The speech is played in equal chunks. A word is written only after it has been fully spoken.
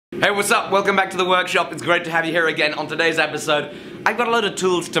Hey, what's up? Welcome back to the workshop. It's great to have you here again. On today's episode, I've got a load of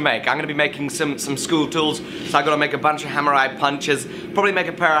tools to make. I'm going to be making some school tools, so I've got to make a bunch of hammer-eye punches, probably make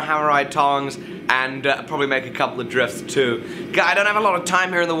a pair of hammer-eye tongs, and probably make a couple of drifts too. I don't have a lot of time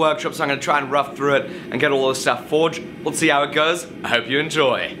here in the workshop, so I'm going to try and rough through it and get all this stuff forged. We'll see how it goes. I hope you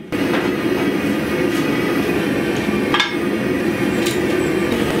enjoy.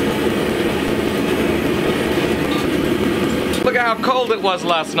 Look at how cold it was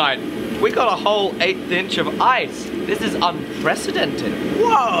last night. We got a whole 1/8 inch of ice. This is unprecedented.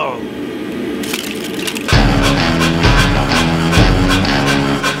 Whoa!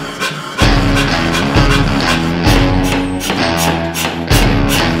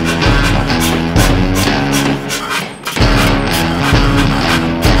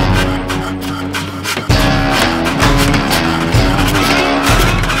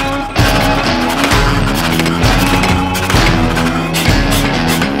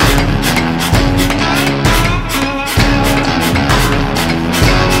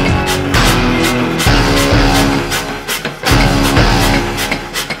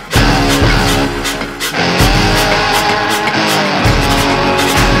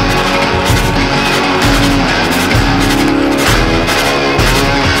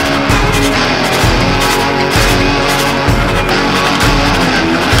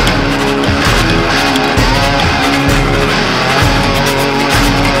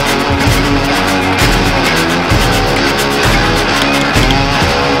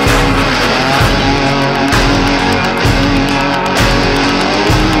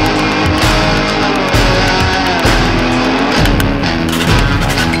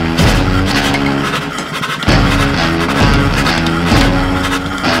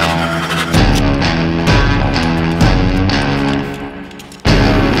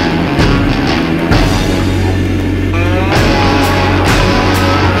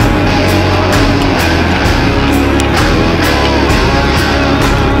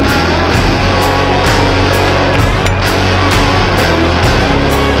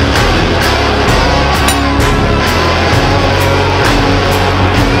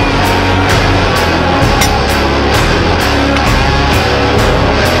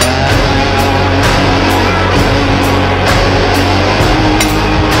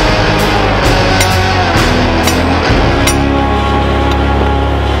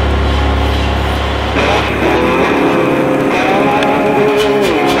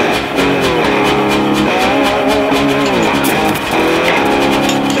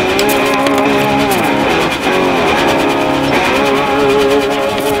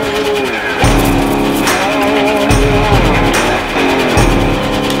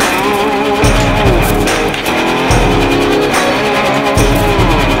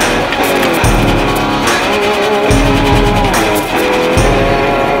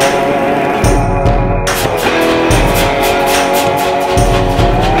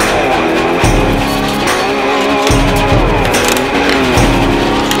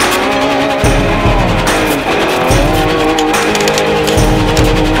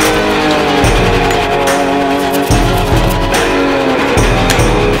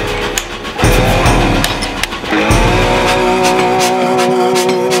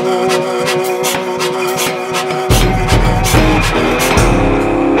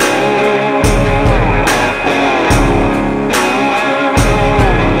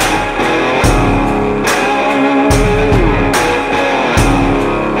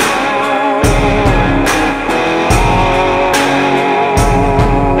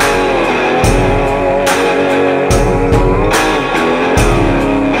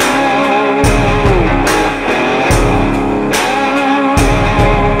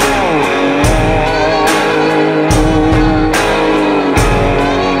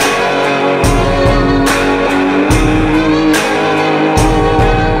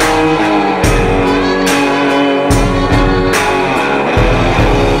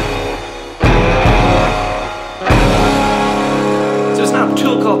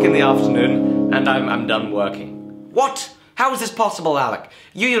 In the afternoon, and I'm done working. What? How is this possible, Alec?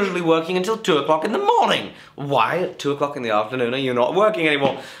 You're usually working until 2 o'clock in the morning. Why at 2 o'clock in the afternoon are you not working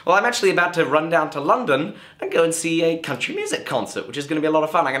anymore? Well, I'm actually about to run down to London and go and see a country music concert, which is going to be a lot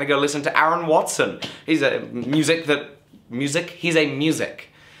of fun. I'm going to go listen to Aaron Watson. He's a He's a music.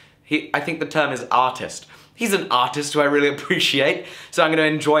 I think the term is artist. He's an artist who I really appreciate, so I'm going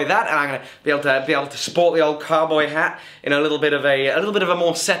to enjoy that, and I'm going to be able to sport the old cowboy hat in a little bit of a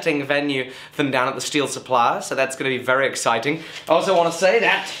more setting venue than down at the Steele Supplier. So that's going to be very exciting. I also want to say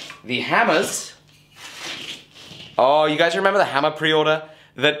that the hammers. Oh, you guys remember the hammer pre-order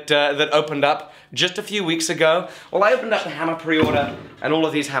that opened up just a few weeks ago. Well, I opened up the hammer pre-order and all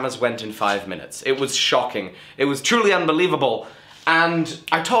of these hammers went in 5 minutes. It was shocking. It was truly unbelievable. And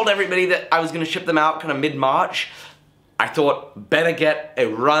I told everybody that I was gonna ship them out kind of mid-March. I thought, better get a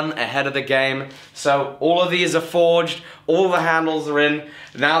run ahead of the game. So all of these are forged, all the handles are in.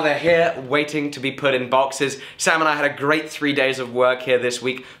 Now they're here waiting to be put in boxes. Sam and I had a great 3 days of work here this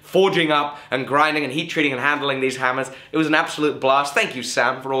week, forging up and grinding and heat treating and handling these hammers. It was an absolute blast. Thank you,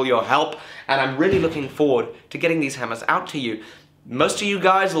 Sam, for all your help. And I'm really looking forward to getting these hammers out to you. Most of you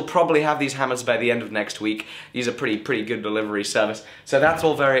guys will probably have these hammers by the end of next week. These are pretty good delivery service. So that's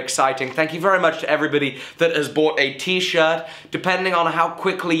all very exciting. Thank you very much to everybody that has bought a t-shirt. Depending on how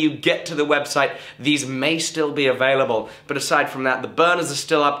quickly you get to the website, these may still be available. But aside from that, the burners are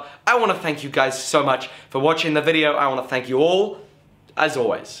still up. I want to thank you guys so much for watching the video. I want to thank you all. As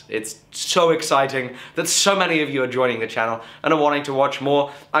always, it's so exciting that so many of you are joining the channel and are wanting to watch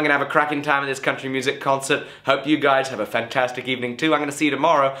more. I'm gonna have a cracking time at this country music concert. Hope you guys have a fantastic evening too. I'm gonna see you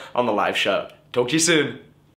tomorrow on the live show. Talk to you soon.